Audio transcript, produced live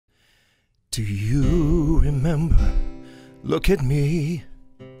Do you remember? Look at me,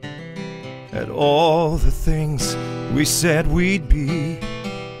 at all the things we said we'd be.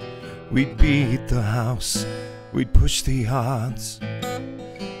 We'd beat the house, we'd push the odds,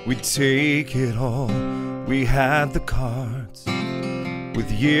 we'd take it all, we had the cards.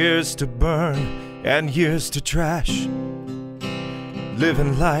 With years to burn and years to trash,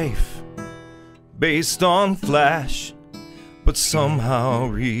 living life based on flash, but somehow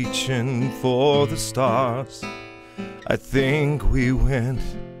reaching for the stars. I think we went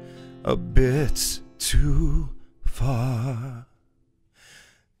a bit too far.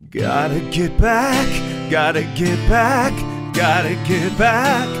 Gotta get back, gotta get back, gotta get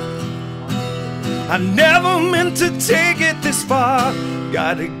back. I never meant to take it this far.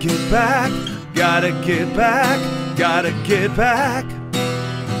 Gotta get back, gotta get back, gotta get back.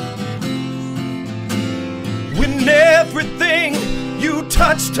 When everything you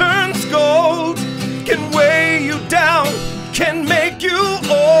touch turns gold, can weigh you down, can make you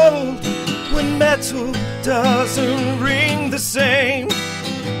old. When metal doesn't ring the same,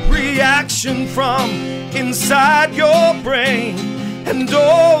 reaction from inside your brain. And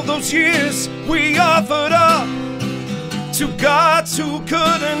all those years we offered up to gods who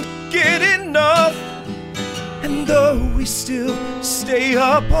couldn't get enough. And though we still stay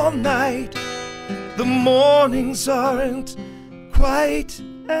up all night, the mornings aren't quite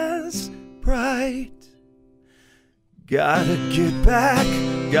as bright. Gotta get back,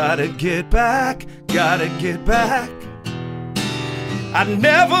 gotta get back, gotta get back. I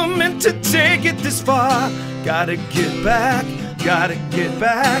never meant to take it this far. Gotta get back, gotta get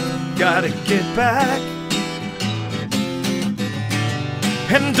back, gotta get back.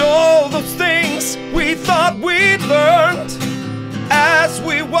 And all those things we thought we'd learned as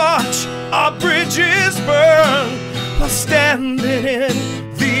we watch our bridges burn, while standing in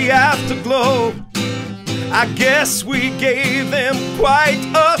the afterglow, I guess we gave them quite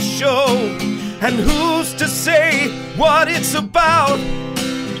a show. And who's to say what it's about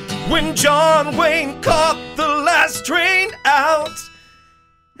when John Wayne caught the last train out,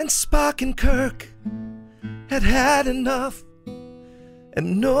 and Spock and Kirk had had enough,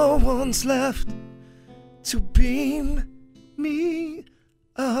 and no one's left to beam me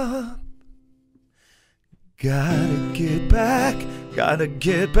up. Gotta get back, gotta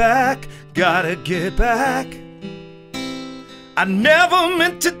get back, gotta get back. I never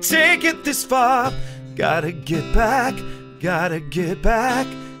meant to take it this far. Gotta get back, gotta get back,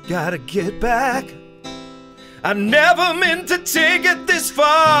 gotta get back. I never meant to take it this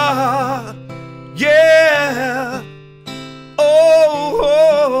far. Yeah.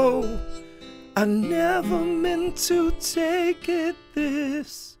 Oh, I never meant to take it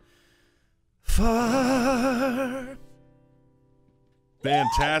this far.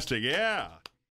 Fantastic, yeah.